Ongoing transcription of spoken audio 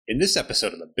In this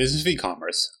episode of the Business of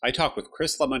E-commerce, I talk with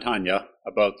Chris LaMontagna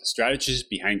about the strategies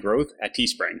behind growth at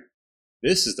Teespring.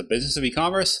 This is the Business of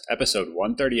E-commerce, episode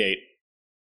 138.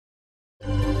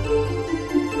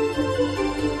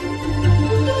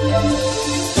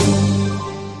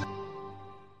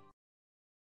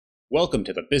 Welcome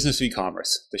to the Business of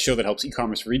E-commerce, the show that helps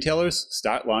e-commerce retailers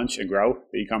start, launch, and grow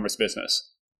the e-commerce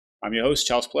business. I'm your host,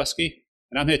 Charles Pulaski,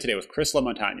 and I'm here today with Chris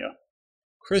LaMontagna.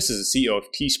 Chris is the CEO of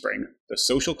Teespring, the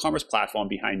social commerce platform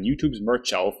behind YouTube's merch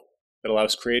shelf that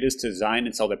allows creators to design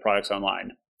and sell their products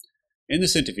online. In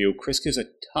this interview, Chris gives a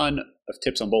ton of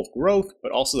tips on both growth,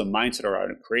 but also the mindset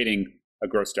around creating a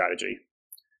growth strategy.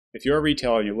 If you're a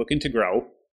retailer and you're looking to grow,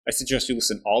 I suggest you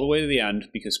listen all the way to the end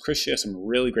because Chris shares some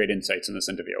really great insights in this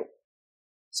interview.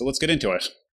 So let's get into it.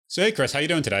 So hey, Chris, how you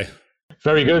doing today?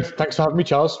 Very good. Thanks for having me,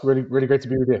 Charles. Really great to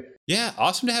be with you. Yeah,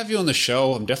 awesome to have you on the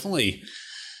show. I'm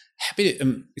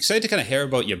excited to kind of hear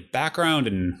about your background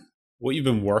and what you've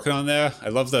been working on there. I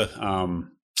love the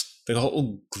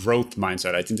whole growth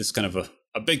mindset. I think this is kind of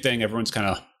a big thing. Everyone's kind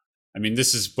of,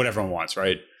 this is what everyone wants,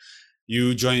 right?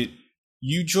 You joined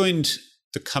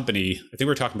the company, I think we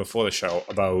were talking before the show,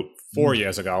 about 4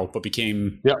 years ago, but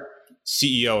became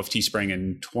CEO of Teespring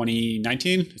in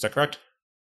 2019. Is that correct?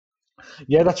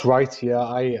 Yeah, that's right. Yeah,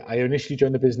 I initially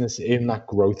joined the business in that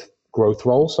growth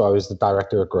role. So I was the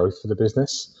director of growth for the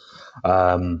business.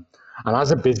 And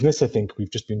as a business, I think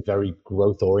we've just been very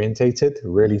growth orientated,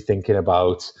 really thinking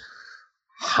about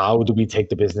how do we take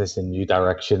the business in new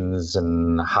directions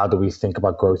and how do we think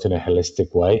about growth in a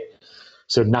holistic way.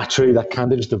 So naturally, that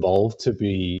kind of just evolved to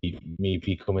be me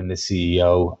becoming the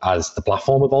CEO as the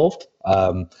platform evolved.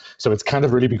 So it's kind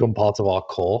of really become part of our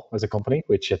core as a company,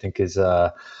 which I think is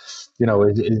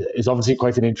obviously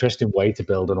quite an interesting way to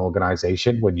build an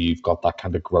organization when you've got that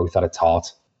kind of growth at its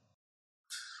heart.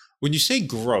 When you say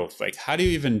growth, like how do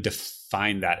you even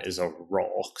define that as a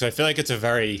role? Because I feel like it's a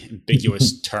very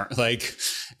ambiguous term. Like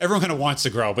everyone kind of wants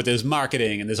to grow, but there's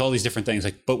marketing and there's all these different things.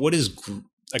 But what does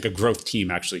like a growth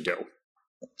team actually do?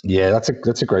 Yeah, that's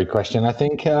a great question. I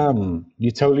think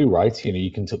you're totally right.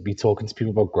 You can be talking to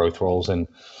people about growth roles, and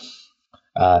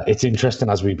it's interesting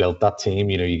as we build that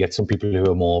team. You get some people who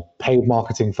are more paid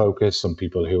marketing focused, some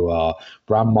people who are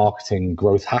brand marketing,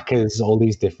 growth hackers, all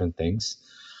these different things.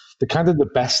 The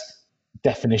best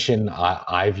definition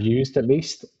I've used, at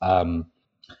least,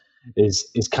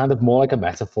 is kind of more like a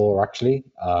metaphor. Actually,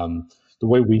 the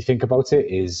way we think about it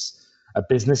is a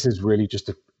business is really just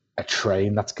a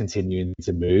train that's continuing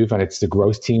to move, and it's the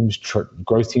growth team's job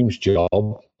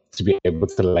to be able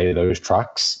to lay those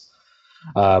tracks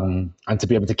and to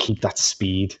be able to keep that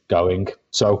speed going.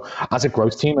 So, as a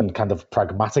growth team, and kind of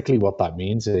pragmatically, what that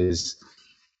means is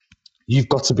you've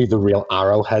got to be the real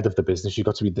arrowhead of the business. You've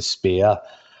got to be the spear,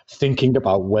 thinking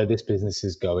about where this business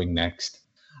is going next.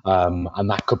 And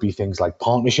that could be things like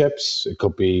partnerships. It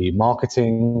could be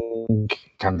marketing.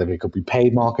 It could be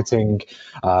paid marketing.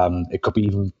 It could be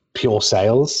even pure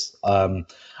sales. And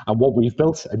what we've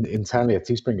built internally at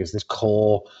Teespring is this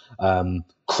core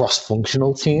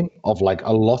cross-functional team of like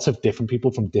a lot of different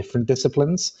people from different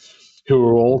disciplines who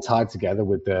are all tied together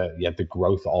with the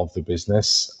growth of the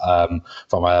business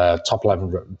from a top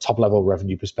level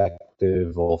revenue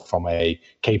perspective or from a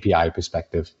KPI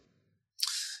perspective.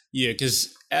 Yeah,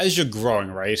 because as you're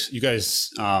growing, right, you guys,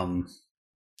 I don't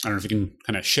know if you can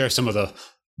kind of share some of the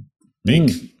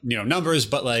big numbers,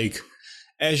 but like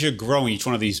as you're growing each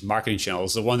one of these marketing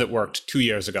channels, the one that worked 2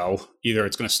 years ago, either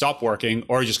it's going to stop working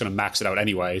or you're just going to max it out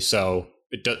anyway. So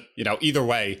it does, either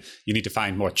way, you need to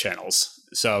find more channels.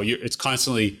 So it's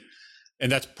constantly,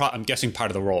 and that's I'm guessing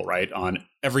part of the role, right? On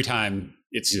every time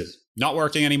it's just not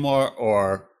working anymore,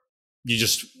 or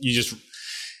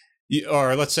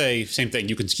or let's say same thing,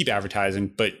 you can keep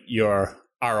advertising, but your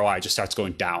ROI just starts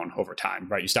going down over time,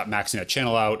 right? You stop maxing that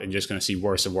channel out and you're just going to see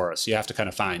worse and worse. You have to kind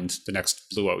of find the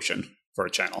next blue ocean for a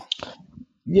channel.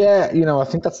 Yeah, I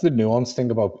think that's the nuanced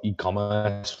thing about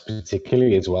e-commerce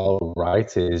particularly as well,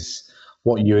 right? Is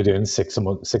what you were doing 6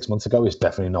 months ago is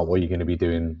definitely not what you're going to be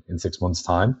doing in 6 months'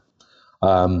 time.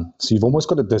 So you've almost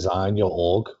got to design your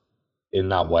org in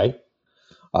that way.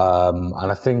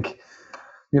 And I think,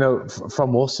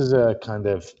 from us as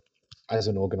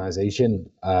an organization,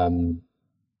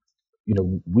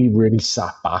 we really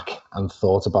sat back and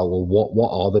thought about, well,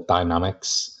 what are the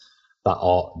dynamics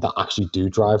that actually do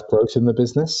drive growth in the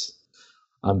business?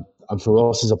 And for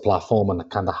us as a platform, and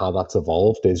kind of how that's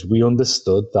evolved, is we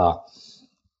understood that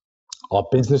our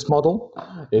business model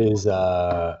is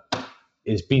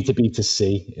B2B to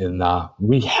C, in that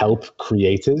we help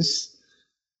creators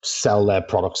sell their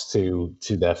products to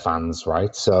their fans,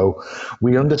 right? So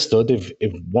we understood if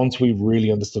once we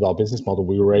really understood our business model,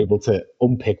 we were able to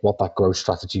unpick what that growth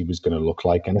strategy was going to look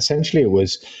like. And essentially it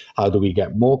was, how do we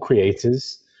get more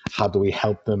creators? How do we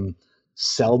help them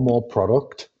sell more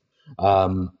product?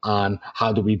 And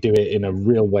how do we do it in a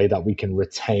real way that we can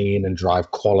retain and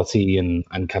drive quality and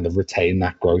kind of retain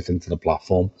that growth into the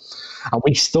platform? And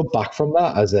we stood back from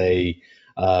that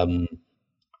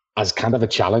as kind of a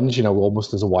challenge,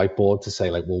 almost as a whiteboard to say,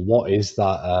 like, well, what is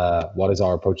that? What is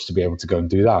our approach to be able to go and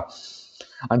do that?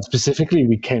 And specifically,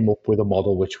 we came up with a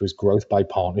model which was growth by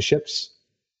partnerships.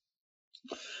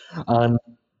 And,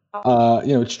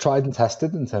 it's tried and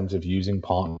tested in terms of using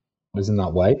partners in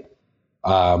that way.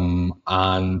 We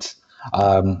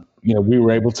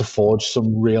were able to forge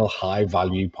some real high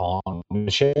value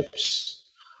partnerships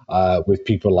with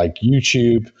people like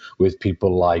YouTube, with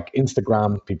people like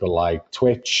Instagram, people like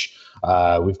Twitch.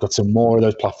 We've got some more of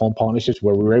those platform partnerships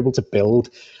where we were able to build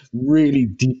really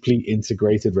deeply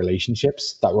integrated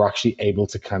relationships that were actually able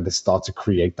to kind of start to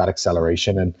create that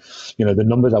acceleration. And, the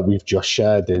number that we've just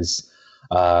shared is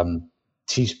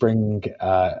Teespring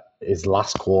is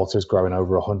last quarter is growing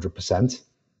over 100%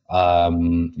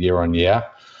 year on year.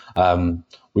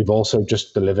 We've also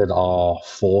just delivered our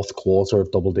fourth quarter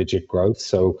of double-digit growth.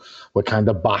 So we're kind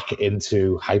of back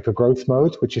into hyper-growth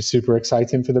mode, which is super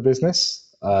exciting for the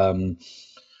business. So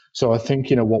I think,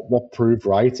 what proved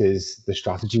right is the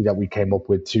strategy that we came up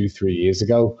with 2-3 years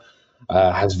ago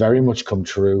has very much come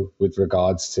true with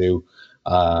regards to,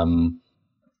 the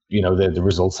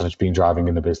results that it's been driving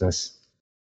in the business.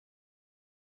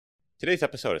 Today's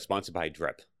episode is sponsored by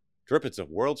Drip. Drip is the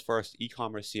world's first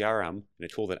e-commerce CRM and a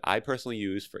tool that I personally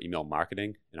use for email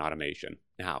marketing and automation.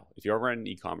 Now, if you're ever in an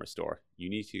e-commerce store, you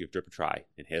need to give Drip a try,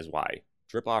 and here's why.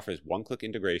 Drip offers one-click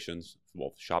integrations for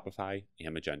both Shopify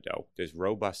and Magento. There's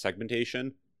robust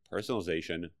segmentation,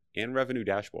 personalization, and revenue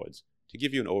dashboards to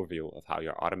give you an overview of how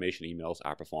your automation emails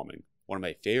are performing. One of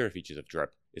my favorite features of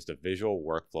Drip is the Visual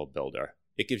Workflow Builder.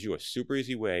 It gives you a super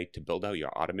easy way to build out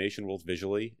your automation rules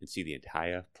visually and see the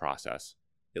entire process.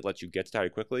 It lets you get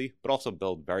started quickly, but also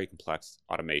build very complex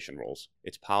automation rules.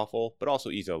 It's powerful, but also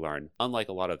easy to learn, unlike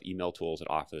a lot of email tools that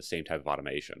offer the same type of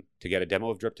automation. To get a demo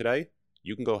of Drip today,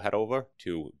 you can go head over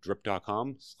to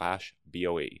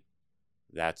drip.com/BOE.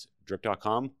 That's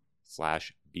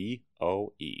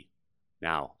drip.com/BOE.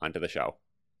 Now, onto the show.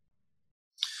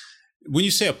 When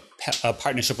you say a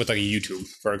partnership with like a YouTube,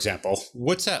 for example,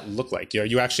 what's that look like? Are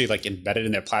you actually like embedded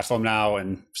in their platform now?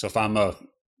 And so if I'm a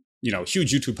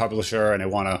huge YouTube publisher and I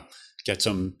want to get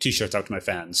some t-shirts out to my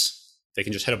fans, they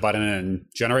can just hit a button and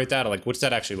generate that? Or like, what does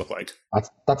that actually look like?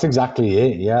 That's exactly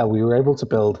it. Yeah, we were able to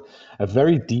build a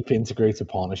very deep integrated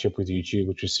partnership with YouTube,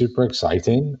 which was super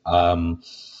exciting,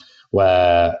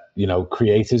 where,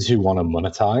 creators who want to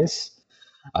monetize,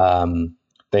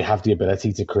 they have the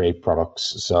ability to create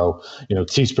products. So,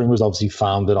 Teespring was obviously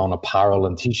founded on apparel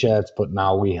and t-shirts, but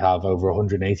now we have over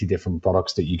 180 different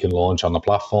products that you can launch on the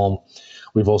platform.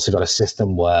 We've also got a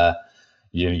system where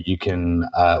we can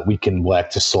work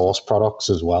to source products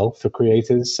as well for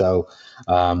creators. So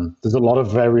there's a lot of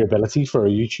variability for a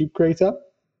YouTube creator.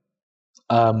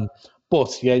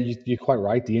 But yeah, you're quite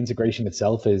right. The integration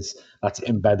itself that's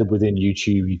embedded within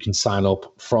YouTube. You can sign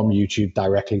up from YouTube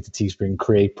directly to Teespring,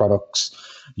 create products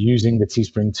using the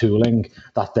Teespring tooling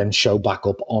that then show back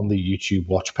up on the YouTube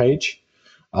watch page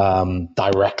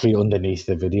directly underneath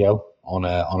the video on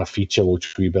a feature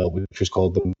which we built, which was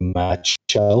called the merch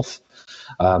shelf.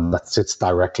 That sits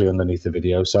directly underneath the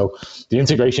video. So the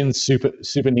integration is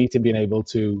super neat in being able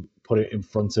to put it in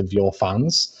front of your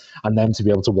fans and then to be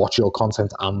able to watch your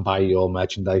content and buy your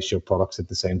merchandise, your products at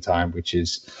the same time, which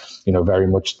is, very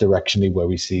much directionally where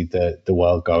we see the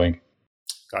world going.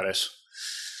 Got it.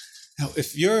 Now,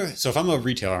 if I'm a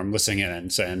retailer, I'm listening in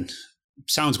and saying,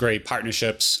 sounds great,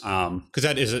 partnerships,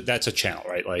 because that's a channel,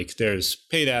 right? Like there's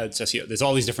paid ads, SEO, there's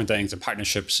all these different things, and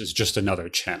partnerships is just another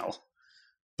channel.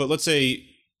 But let's say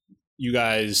you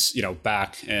guys,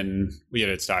 back in, we had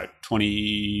it start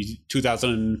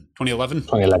 2011?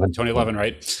 2011,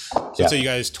 right? So let's say you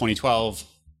guys 2012,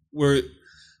 was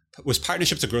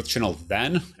partnerships a growth channel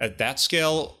then at that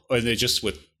scale, or are they just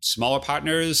with smaller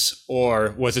partners,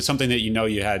 or was it something that you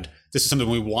had, this is something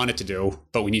we wanted to do,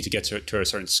 but we need to get to a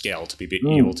certain scale to be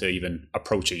able to even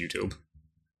approach a YouTube?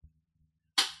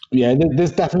 Yeah,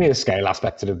 there's definitely a scale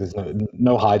aspect to it. There's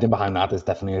no hiding behind that. There's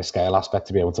definitely a scale aspect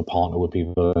to be able to partner with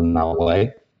people in that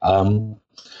way.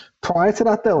 Prior to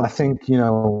that, though, I think,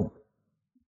 in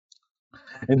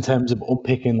terms of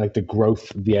unpicking like the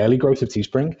early growth of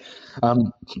Teespring,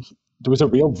 there was a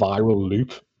real viral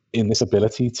loop in this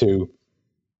ability to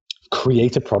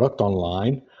create a product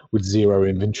online with zero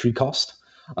inventory cost.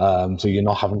 So you're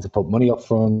not having to put money up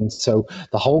front. So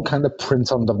the whole kind of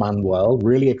print on demand world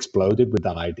really exploded with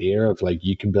that idea of like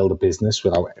you can buid a business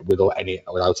without any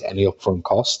upfront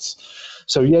costs.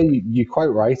 So yeah, you're quite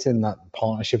right in that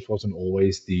partnerships wasn't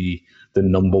always the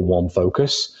number one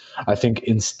focus. I think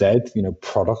instead,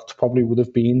 product probably would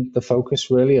have been the focus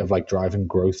really of like driving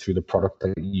growth through the product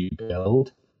that you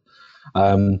build.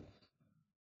 And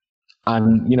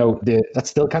that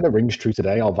still kind of rings true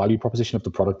today. Our value proposition of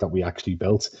the product that we actually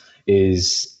built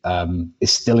is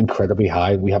still incredibly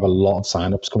high. We have a lot of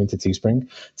signups coming to Teespring.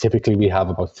 Typically, we have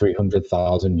about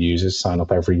 300,000 users sign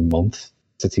up every month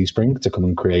to Teespring to come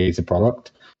and create a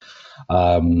product,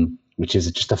 which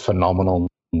is just a phenomenal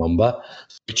number.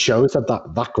 It shows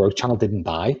that growth channel didn't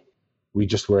die. We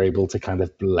just were able to kind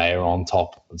of layer on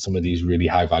top some of these really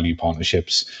high value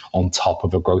partnerships on top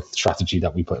of a growth strategy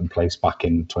that we put in place back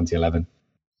in 2011.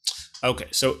 Okay,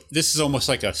 so this is almost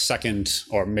like a second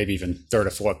or maybe even third or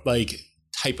fourth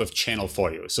type of channel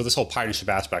for you. So this whole partnership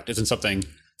aspect isn't something,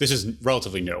 this is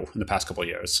relatively new in the past couple of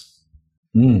years.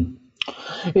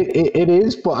 It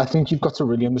is, but I think you've got to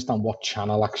really understand what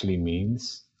channel actually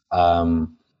means.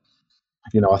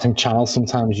 I think channel,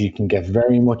 sometimes you can get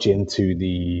very much into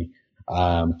the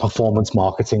performance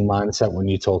marketing mindset when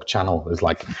you talk channel. Is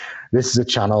like, this is a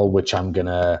channel which I'm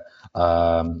gonna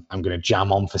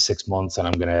jam on for 6 months, and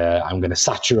I'm gonna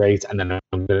saturate, and then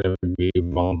I'm gonna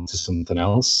move on to something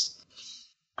else.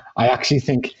 I actually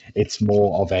think it's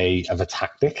more of a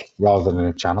tactic rather than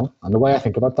a channel. And the way I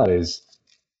think about that is,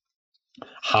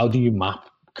 how do you map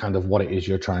kind of what it is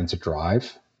you're trying to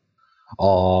drive?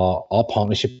 Our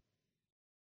partnership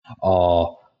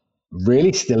are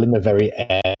really still in the very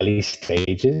early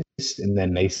stages, in their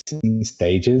nascent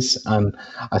stages. And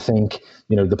I think,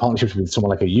 the partnerships with someone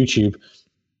like a YouTube,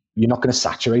 you're not going to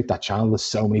saturate that channel. There's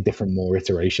so many different more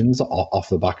iterations off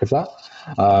the back of that.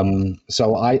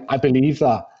 So I believe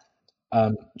that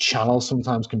channel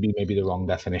sometimes can be maybe the wrong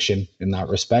definition in that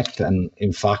respect. And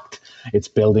in fact, it's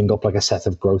building up like a set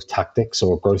of growth tactics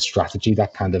or growth strategy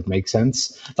that kind of makes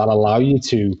sense, that allow you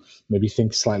to maybe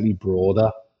think slightly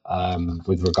broader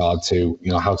with regard to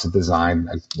how to design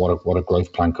what a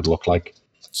growth plan could look like.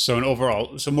 So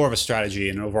more of a strategy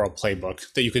and an overall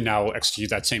playbook that you can now execute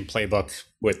that same playbook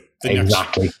with the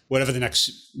next, whatever the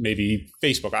next, maybe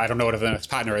Facebook. I don't know whatever the next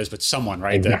partner is, but someone,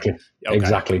 right? Exactly. Okay.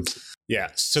 Exactly.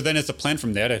 Yeah. So then it's a plan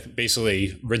from there to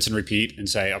basically rinse and repeat and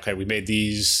say, okay, we made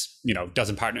these,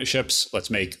 dozen partnerships. Let's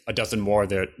make a dozen more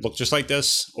that look just like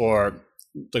this, or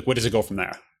like, where does it go from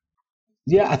there?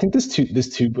 Yeah, I think there's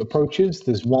two approaches.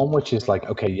 There's one which is like,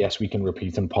 okay, yes, we can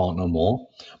repeat and partner more,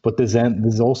 but there's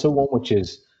also one which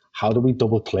is, how do we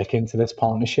double click into this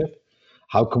partnership?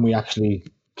 How can we actually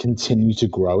continue to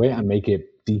grow it and make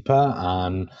it deeper?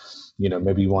 And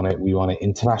maybe we want to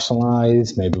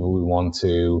internationalize. Maybe we want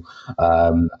to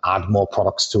add more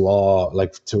products to our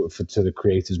to the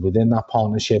creators within that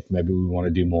partnership. Maybe we want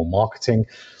to do more marketing.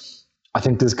 I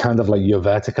think there's kind of like your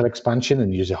vertical expansion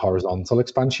and your horizontal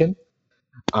expansion.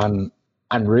 And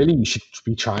really, you should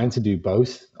be trying to do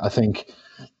both. I think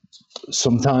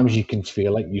sometimes you can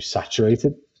feel like you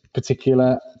saturated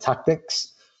particular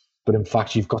tactics, but in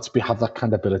fact, you've got to have that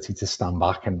kind of ability to stand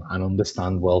back and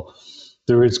understand, well,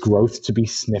 there is growth to be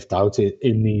sniffed out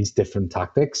in these different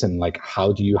tactics. And like,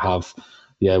 how do you have,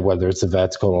 whether it's a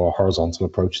vertical or horizontal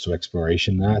approach to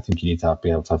exploration there? I think you need to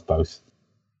be able to have both.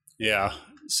 Yeah.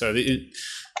 So,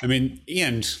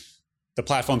 and the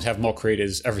platforms have more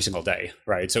creators every single day,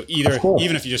 right? So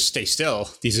even if you just stay still,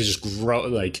 these are just grow.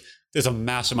 Like, there's a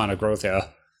massive amount of growth here.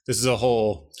 This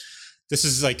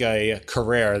is like a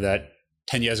career that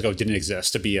 10 years ago didn't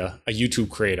exist, to be a YouTube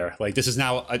creator. Like, this is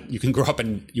now, you can grow up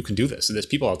and you can do this. And there's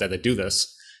people out there that do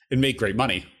this and make great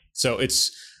money. So I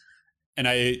think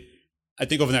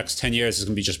over the next 10 years, there's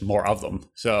going to be just more of them.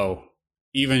 So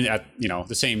even at,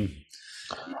 the same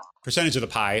percentage of the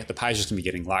pie is just going to be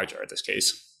getting larger in this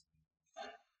case.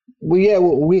 Well, yeah,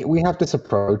 we have this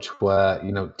approach where,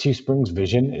 Teespring's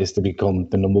vision is to become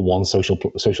the number one social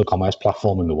commerce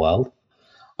platform in the world.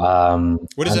 What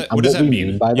does that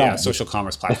mean by that? Yeah, social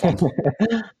commerce platform.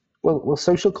 well,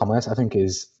 social commerce, I think,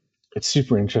 it's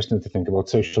super interesting to think about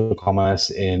social commerce.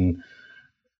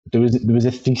 There was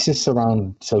a thesis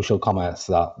around social commerce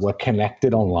that we're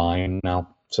connected online now.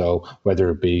 So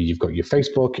whether it be you've got your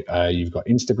Facebook, you've got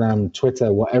Instagram,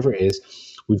 Twitter, whatever it is,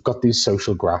 we've got these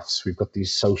social graphs, we've got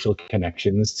these social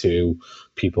connections to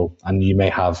people. And you may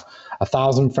have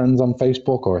 1,000 friends on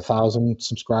Facebook or 1,000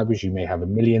 subscribers. You may have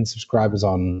 1 million subscribers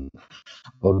or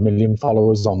 1 million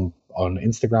followers on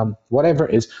Instagram. Whatever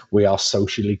it is, we are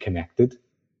socially connected.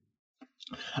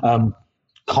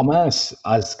 commerce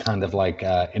as kind of like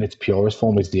in its purest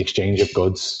form is the exchange of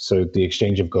goods. So the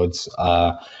exchange of goods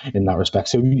in that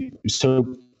respect.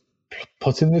 So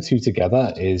putting the two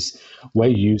together is we're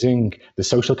using the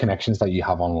social connections that you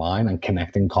have online and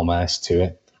connecting commerce to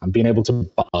it and being able to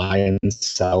buy and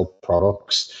sell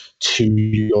products to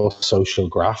your social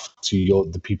graph, to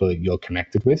the people that you're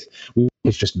connected with.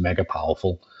 It's just mega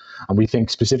powerful. And we think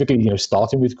specifically,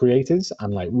 starting with creators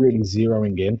and like really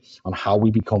zeroing in on how we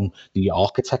become the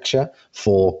architecture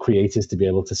for creators to be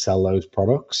able to sell those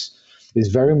products is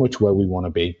very much where we want to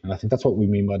be. And I think that's what we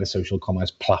mean by the social commerce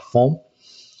platform.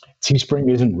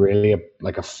 Teespring isn't really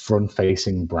a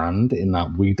front-facing brand in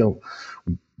that we don't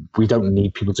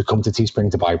need people to come to Teespring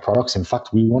to buy products. In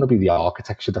fact, we want to be the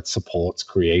architecture that supports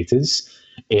creators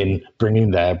in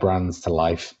bringing their brands to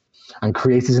life. And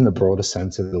creators in the broader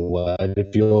sense of the word.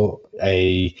 If you're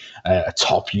a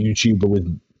top YouTuber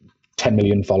with 10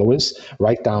 million followers,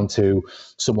 right down to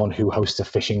someone who hosts a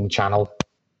fishing channel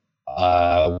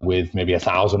with maybe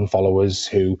 1,000 followers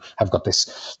who have got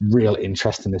this real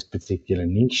interest in this particular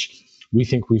niche, we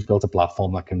think we've built a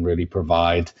platform that can really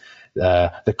provide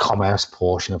the commerce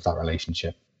portion of that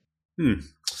relationship.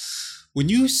 When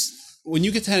you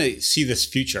get to see this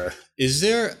future, is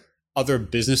there other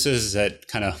businesses that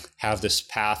kind of have this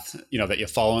path, that you're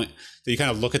following, that you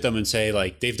kind of look at them and say,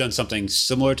 like, they've done something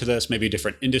similar to this, maybe a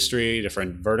different industry,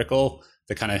 different vertical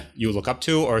that kind of you look up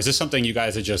to? Or is this something you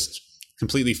guys are just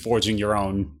completely forging your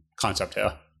own concept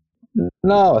here?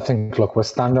 No, I think, look, we're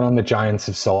standing on the giants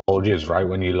of soldiers, right?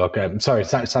 When you look at,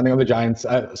 standing on the giants,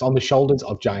 on the shoulders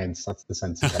of giants. That's the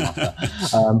sense I'm after.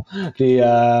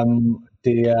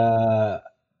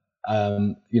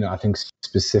 I think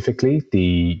specifically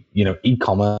the,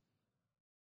 e-commerce,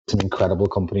 some incredible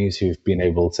companies who've been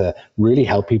able to really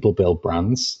help people build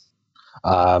brands.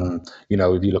 If you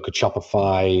look at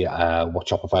Shopify, what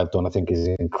Shopify have done, I think is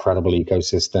an incredible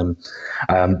ecosystem.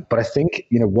 But I think,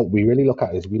 what we really look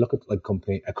at is we look at a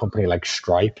company like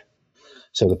Stripe.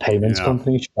 So the payments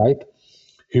company Stripe,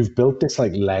 who've built this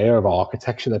layer of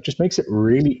architecture that just makes it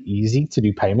really easy to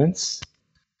do payments.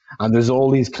 And there's all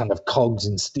these kind of cogs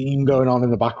and steam going on in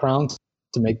the background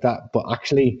to make that. But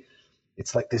actually,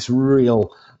 it's like this real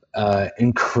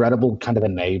incredible kind of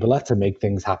enabler to make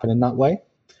things happen in that way.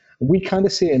 We kind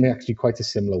of see it in actually quite a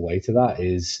similar way to that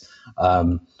is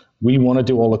we want to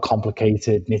do all the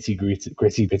complicated nitty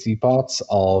gritty parts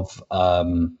of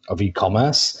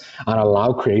e-commerce and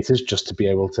allow creators just to be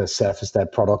able to surface their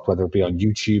product, whether it be on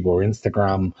YouTube or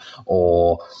Instagram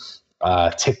or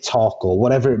TikTok or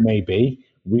whatever it may be.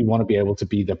 We want to be able to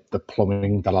be the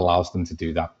plumbing that allows them to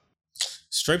do that.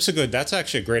 Stripe's that's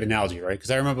actually a great analogy, right?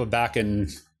 Because I remember back in,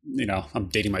 I'm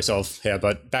dating myself here,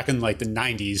 but back in the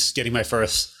 90s, getting my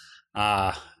first,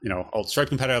 old Stripe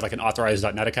competitor, like an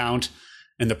authorized.net account.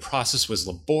 And the process was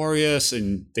laborious.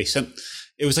 And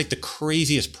it was the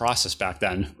craziest process back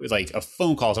then, with a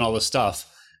phone calls and all this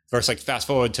stuff. Versus fast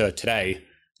forward to today,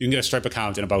 you can get a Stripe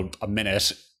account in about a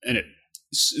minute and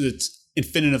it's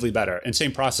infinitively better. And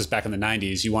same process back in the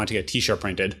 90s, you wanted to get a t-shirt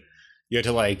printed. You had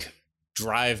to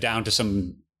drive down to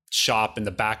some shop in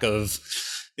the back of,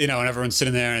 and everyone's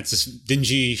sitting there and it's this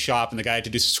dingy shop and the guy had to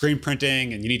do some screen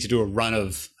printing and you need to do a run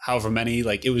of however many,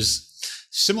 it was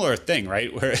similar thing,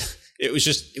 right? Where it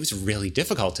was really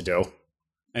difficult to do.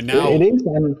 And now it is.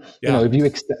 And,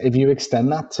 if you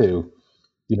extend that to,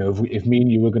 if me and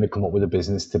you were going to come up with a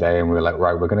business today and we were like,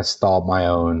 right, we're going to start my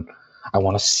own, I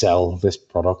want to sell this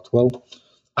product. Well,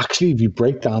 actually, if you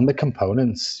break down the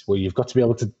components where you've got to be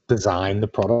able to design the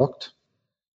product,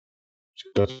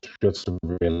 you've got to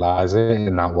realize it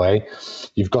in that way.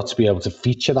 You've got to be able to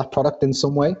feature that product in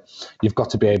some way. You've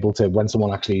got to be able to, when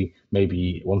someone actually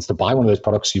maybe wants to buy one of those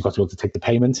products, you've got to be able to take the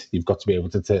payment. You've got to be able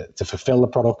to fulfill the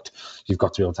product. You've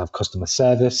got to be able to have customer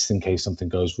service in case something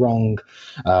goes wrong.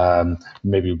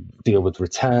 Maybe deal with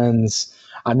returns.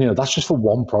 And, that's just for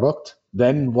one product.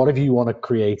 Then what if you want to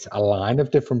create a line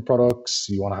of different products?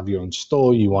 You want to have your own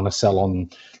store. You want to sell on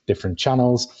different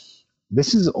channels.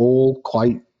 This is all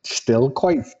still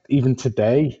quite, even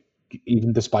today,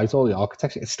 even despite all the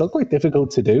architecture, it's still quite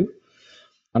difficult to do.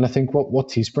 And I think what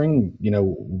Teespring,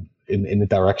 in the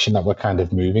direction that we're kind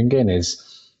of moving in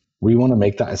is we want to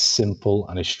make that as simple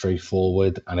and as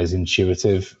straightforward and as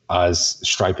intuitive as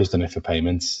Stripe has done it for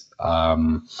payments.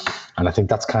 And I think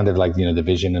that's kind of the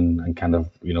vision and kind of,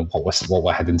 what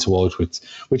we're heading towards,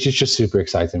 which is just super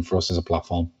exciting for us as a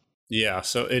platform. Yeah.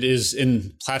 So it is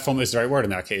platform is the right word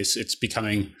in that case. It's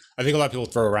becoming, I think a lot of people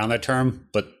throw around that term,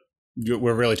 but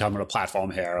we're really talking about a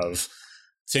platform here of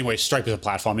same way Stripe is a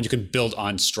platform and you can build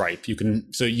on Stripe.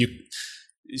 So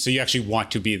you actually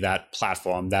want to be that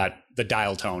platform, that the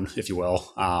dial tone, if you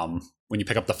will, when you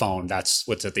pick up the phone, that's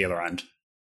what's at the other end.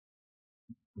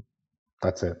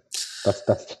 That's it.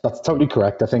 That's totally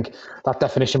correct. I think that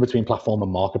definition between platform and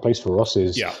marketplace for us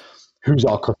is who's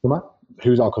our customer?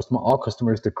 Who's our customer? Our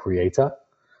customer is the creator,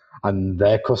 and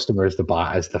their customer is the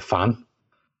buyer, as the fan.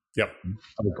 Yep.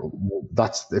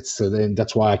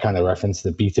 That's why I kind of reference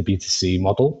the B2B2C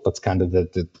model. That's kind of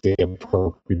the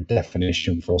appropriate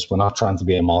definition for us. We're not trying to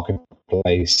be a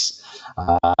marketplace,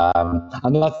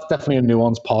 and that's definitely a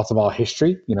nuanced part of our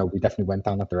history. You know, we definitely went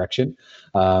down that direction.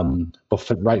 But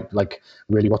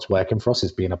really, what's working for us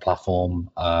is being a platform,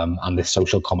 and this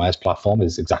social commerce platform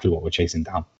is exactly what we're chasing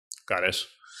down. Got it.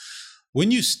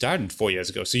 When you started 4 years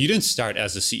ago, so you didn't start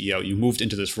as the CEO, you moved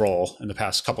into this role in the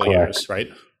past couple of years, right?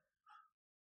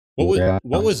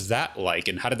 What was that like,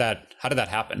 and how did that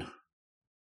happen?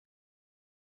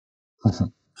 I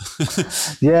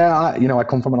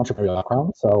come from an entrepreneurial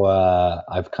background, so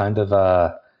I've kind of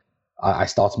I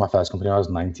started my first company when I was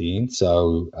 19.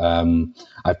 So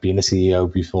I've been a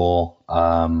CEO before.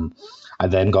 I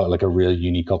then got like a really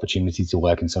unique opportunity to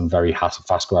work in some very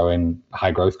fast-growing,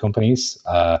 high-growth companies.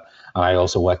 And I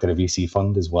also worked at a VC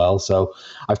fund as well. So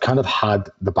I've kind of had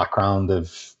the background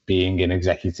of being in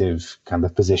executive kind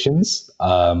of positions.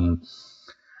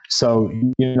 So,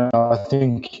 I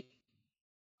think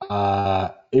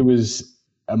it was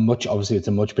it's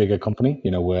a much bigger company.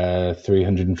 We're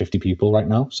 350 people right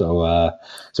now. So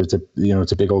it's a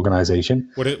big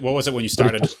organization. What was it when you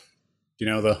started? Do you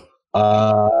know the?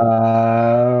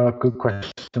 Good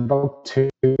question. About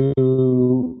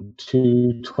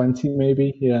 220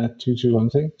 maybe. Yeah,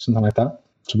 220, something like that.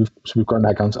 So we've got an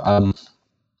account.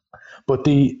 But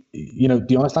the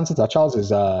honest answer to that, Charles,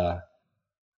 is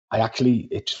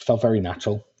it just felt very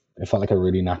natural. It felt like a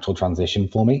really natural transition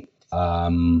for me,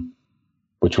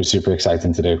 which was super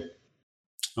exciting to do.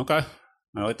 Okay,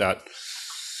 I like that.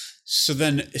 So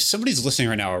then, if somebody's listening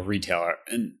right now, a retailer,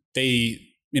 and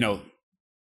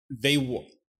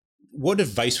what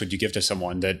advice would you give to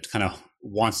someone that kind of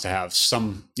wants to have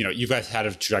some, you guys had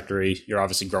a trajectory, you're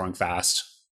obviously growing fast.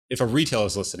 If a retailer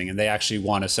is listening and they actually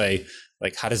want to say,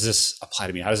 like, how does this apply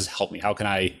to me? How does this help me? How can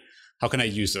I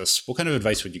use this? What kind of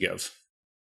advice would you give?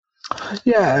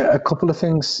 Yeah, a couple of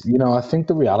things. I think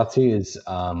the reality is,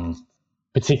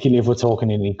 particularly if we're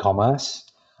talking in e-commerce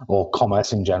or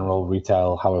commerce in general,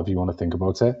 retail, however you want to think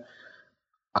about it,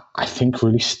 I think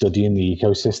really studying the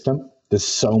ecosystem. There's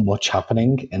so much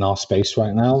happening in our space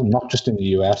right now, not just in the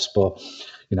US, but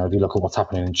if you look at what's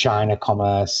happening in China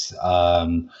commerce,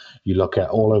 you look at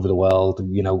all over the world,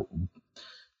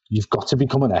 you've got to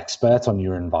become an expert on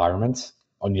your environment,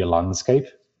 on your landscape.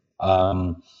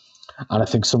 And I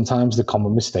think sometimes the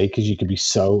common mistake is you can be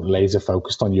so laser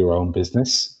focused on your own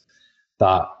business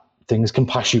that things can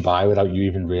pass you by without you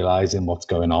even realizing what's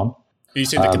going on. You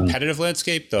say the competitive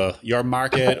landscape, your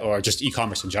market, or just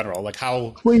e-commerce in general? Like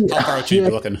how far out should you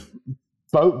be looking?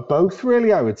 Both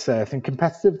really, I would say. I think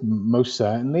competitive, most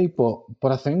certainly, but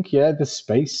I think the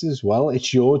space as well.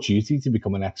 It's your duty to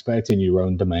become an expert in your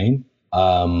own domain.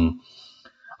 And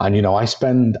I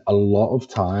spend a lot of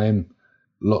time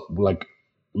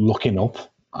looking up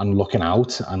and looking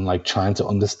out and like trying to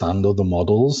understand other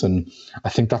models. And I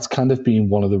think that's kind of been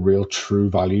one of the real true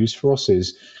values for us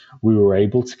is we were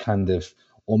able to kind of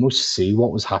almost see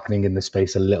what was happening in the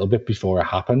space a little bit before it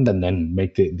happened and then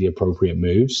make the appropriate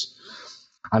moves.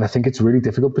 And I think it's really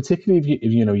difficult, particularly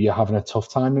if you're having a tough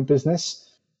time in business,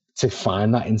 to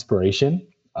find that inspiration.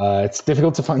 It's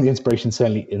difficult to find the inspiration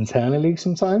certainly internally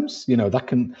sometimes.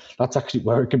 That's actually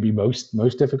where it can be most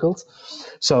difficult.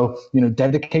 So,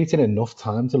 dedicating enough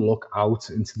time to look out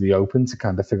into the open to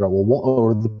kind of figure out, well, what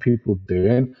are other people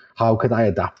doing? How could I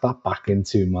adapt that back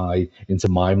into my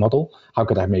model? How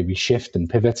could I maybe shift and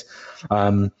pivot?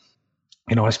 I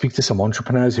speak to some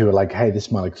entrepreneurs who are like, hey, this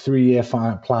is my 3-year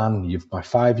plan. You've my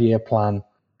 5-year plan.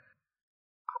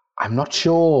 I'm not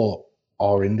sure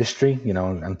our industry,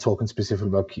 I'm talking specifically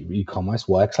about e-commerce,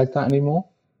 works like that anymore.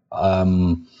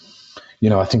 I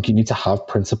think you need to have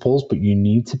principles, but you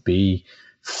need to be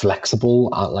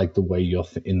flexible at the way you're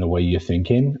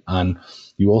thinking. And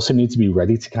you also need to be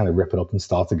ready to kind of rip it up and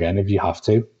start again if you have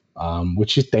to,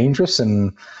 which is dangerous.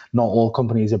 And not all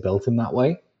companies are built in that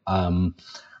way.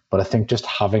 But I think just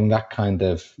having that kind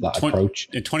of approach.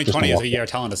 In 2020 is a year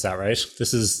telling us that, right?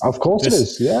 Of course it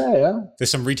is. Yeah. There's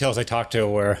some retailers I talk to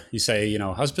where you say,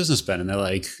 how's business been? And they're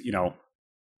like,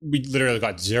 we literally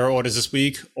got 0 orders this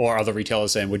week, or other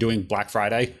retailers saying we're doing Black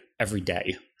Friday every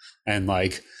day. And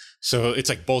so it's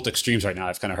like both extremes right now.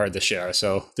 I've kind of heard this year.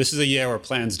 So this is a year where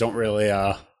plans don't really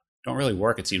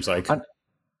work, it seems like.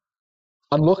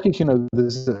 And look,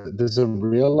 there's a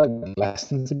real like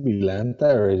lesson to be learned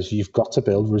there. Is you've got to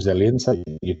build resilience at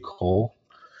your core.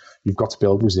 You've got to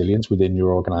build resilience within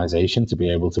your organization to be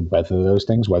able to weather those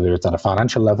things, whether it's at a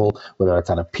financial level, whether it's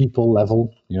at a people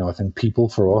level. I think people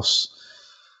for us,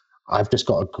 I've just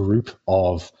got a group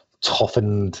of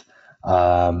toughened,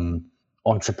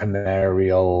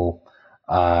 entrepreneurial,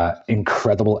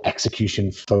 incredible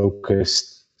execution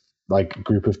focused, like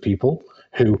group of people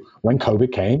who, when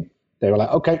COVID came, they were like,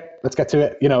 okay, let's get to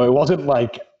it. It wasn't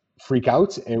like freak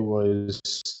out. It was,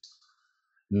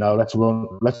 no, let's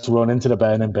run into the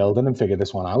burning building and figure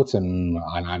this one out. And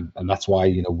that's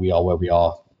why, we are where we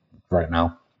are right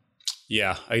now.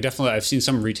 Yeah, I've seen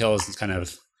some retailers that's kind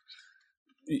of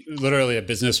literally a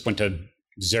business went to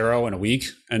zero in a week,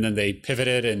 and then they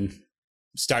pivoted and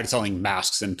started selling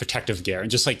masks and protective gear and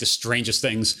just like the strangest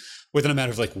things within a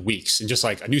matter of like weeks, and just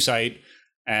like a new site.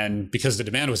 And because the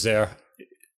demand was there,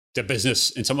 the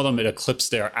business, and some of them, it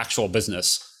eclipsed their actual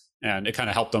business, and it kind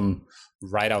of helped them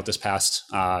ride out this past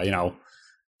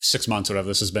 6 months, whatever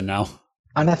this has been now.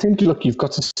 And I think, look, you've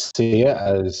got to see it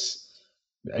as,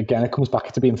 again, it comes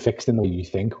back to being fixed in the way you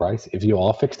think, right? If you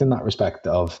are fixed in that respect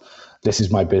of, this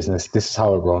is my business, this is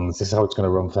how it runs, this is how it's going to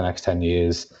run for the next 10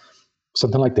 years,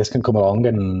 something like this can come along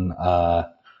and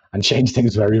change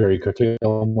things very, very quickly,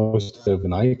 almost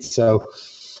overnight. So,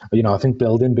 I think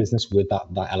building business with that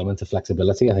element of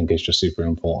flexibility, I think, is just super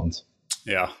important.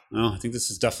 Yeah, no, I think this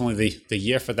is definitely the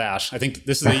year for that. I think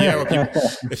this is the year where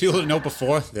if people didn't know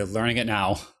before, they're learning it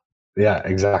now. Yeah,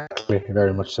 exactly.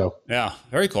 Very much so. Yeah,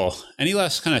 very cool. Any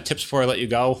last kind of tips before I let you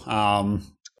go? I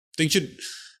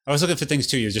was looking for things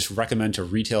too you just recommend to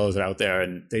retailers that are out there,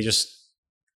 and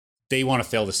they want to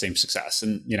feel the same success,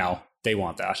 and they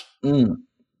want that.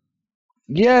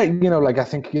 Yeah, like I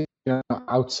think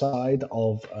outside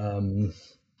of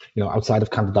outside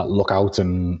of kind of that look out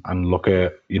and look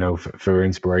at for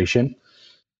inspiration.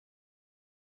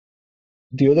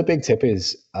 The other big tip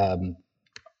is I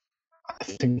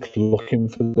think looking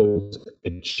for those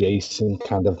adjacent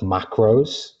kind of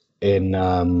macros in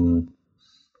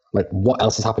like what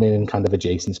else is happening in kind of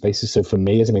adjacent spaces. So for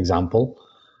me, as an example,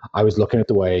 I was looking at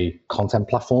the way content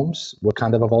platforms were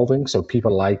kind of evolving. So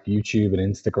people like YouTube and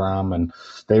Instagram, and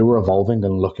they were evolving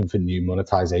and looking for new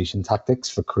monetization tactics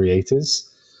for creators.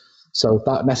 So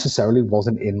that necessarily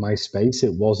wasn't in my space.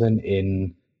 It wasn't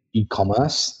in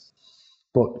e-commerce,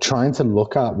 but trying to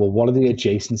look at, well, what are the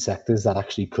adjacent sectors that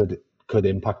actually could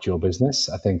impact your business,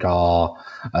 I think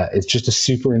it's just a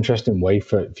super interesting way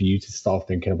for you to start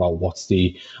thinking about what's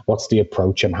the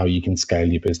approach and how you can scale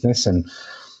your business. And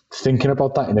thinking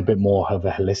about that in a bit more of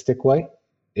a holistic way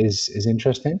is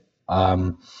interesting.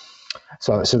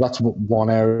 So that's one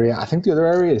area. I think the other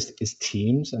area is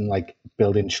teams and like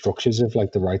building structures of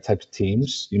like the right type of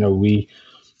teams. You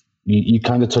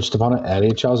kind of touched upon it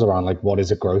earlier, Charles, around like what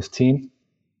is a growth team.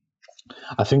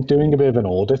 I think doing a bit of an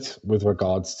audit with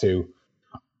regards to,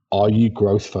 are you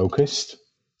growth focused?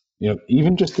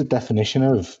 Even just the definition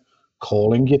of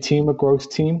calling your team a growth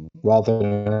team rather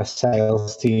than a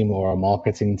sales team or a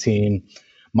marketing team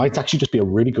might actually just be a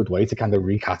really good way to kind of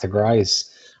recategorize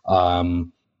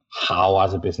how,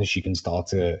 as a business, you can start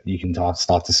to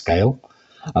scale.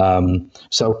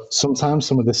 So sometimes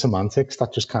some of the semantics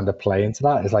that just kind of play into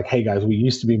that is like, hey guys, we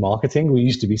used to be marketing, we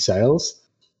used to be sales.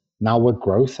 Now we're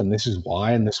growth, and this is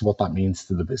why, and this is what that means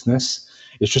to the business.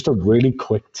 It's just a really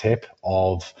quick tip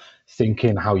of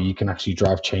thinking how you can actually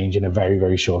drive change in a very,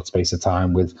 very short space of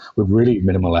time with really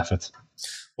minimal effort.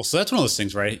 Well, so that's one of those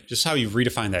things, right? Just how you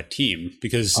redefine that team.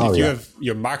 Because if you have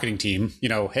your marketing team,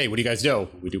 hey, what do you guys do?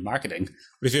 We do marketing.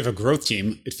 But if you have a growth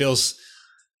team, it feels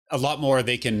a lot more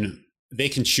they can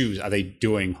choose. Are they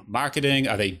doing marketing?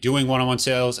 Are they doing one-on-one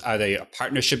sales? Are they a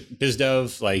partnership biz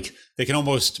dev? Like they can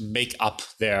almost make up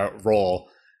their role.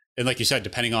 And like you said,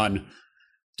 depending on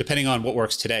what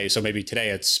works today. So maybe today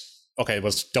it's, okay,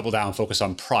 let's double down, focus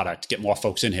on product, get more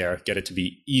folks in here, get it to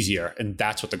be easier. And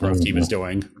that's what the growth team is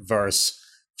doing. Versus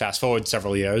fast forward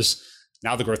several years,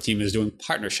 now the growth team is doing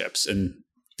partnerships, and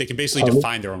they can basically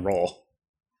define their own role.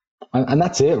 And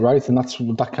that's it, right? And that's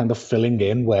that kind of filling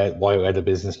in where the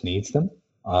business needs them.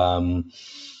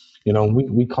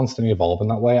 We constantly evolve in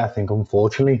that way. I think,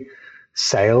 unfortunately,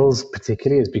 sales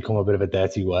particularly has become a bit of a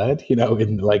dirty word,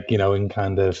 in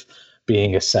kind of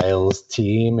being a sales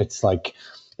team. It's like,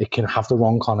 it can have the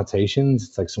wrong connotations.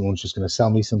 It's like someone's just going to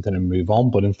sell me something and move on.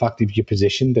 But in fact, if you're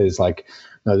positioned as like,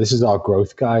 no, this is our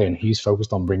growth guy and he's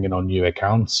focused on bringing on new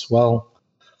accounts, well,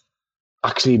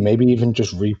 actually maybe even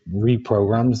just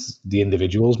reprograms the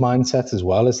individual's mindset as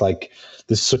well. It's like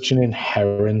there's such an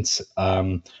inherent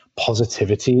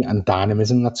positivity and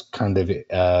dynamism that's kind of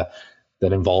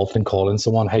that involved in calling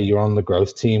someone, hey, you're on the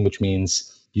growth team, which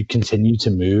means you continue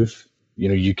to move,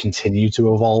 you continue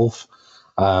to evolve,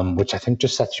 which I think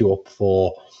just sets you up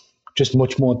for just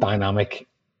much more dynamic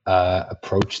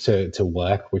approach to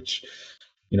work, which,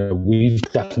 we've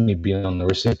definitely been on the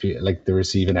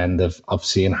receiving end of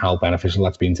seeing how beneficial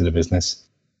that's been to the business.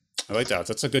 I like that.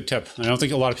 That's a good tip. I don't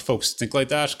think a lot of folks think like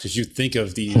that, because you think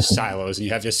of these silos, and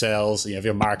you have your sales, and you have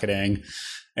your marketing,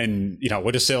 and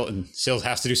what is sales? And sales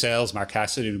has to do sales, market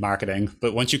has to do marketing.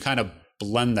 But once you kind of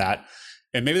blend that,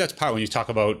 and maybe that's part when you talk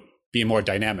about being more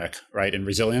dynamic, right, and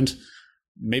resilient,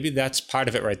 maybe that's part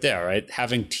of it right there, right?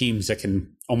 Having teams that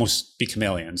can almost be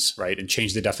chameleons, right, and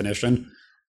change the definition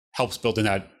helps build in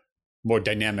that more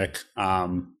dynamic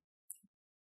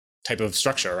type of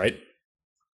structure, right?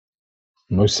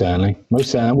 Most certainly. We've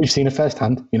seen it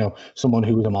firsthand. Someone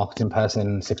who was a marketing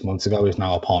person 6 months ago is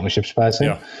now a partnerships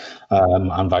person,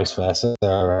 and vice versa.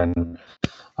 And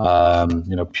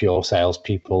pure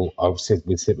salespeople obviously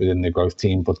would sit within the growth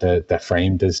team, but they're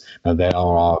framed as they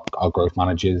are our growth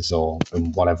managers, or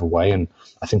in whatever way. And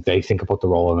I think they think about the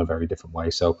role in a very different way.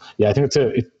 So yeah, I think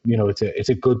it's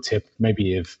a good tip,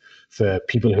 maybe for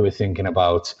people who are thinking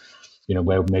about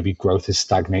where maybe growth is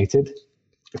stagnated.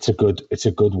 It's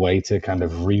a good way to kind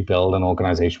of rebuild an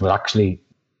organization,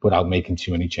 without making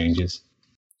too many changes.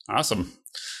 Awesome.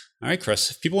 All right, Chris,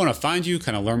 if people want to find you,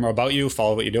 kind of learn more about you,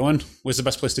 follow what you're doing, where's the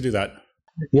best place to do that?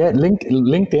 Yeah,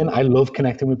 LinkedIn. I love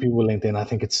connecting with people with LinkedIn. I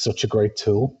think it's such a great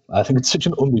tool. I think it's such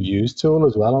an underused tool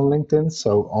as well on LinkedIn.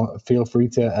 So feel free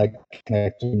to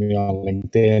connect with me on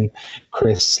LinkedIn.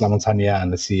 Chris Lamontagne,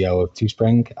 and the CEO of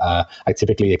Teespring. I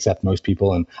typically accept most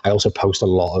people, and I also post a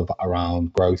lot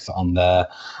around growth on there.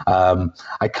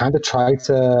 I kind of try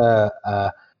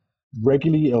to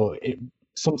regularly,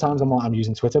 sometimes I'm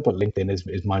using Twitter, but LinkedIn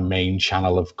is my main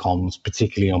channel of comms,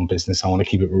 particularly on business. I want to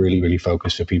keep it really, really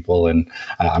focused for people, and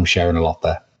I'm sharing a lot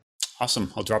there.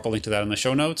 Awesome. I'll drop a link to that in the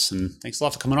show notes, and thanks a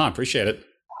lot for coming on. Appreciate it.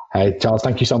 Hey, Charles,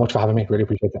 thank you so much for having me. Really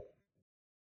appreciate it.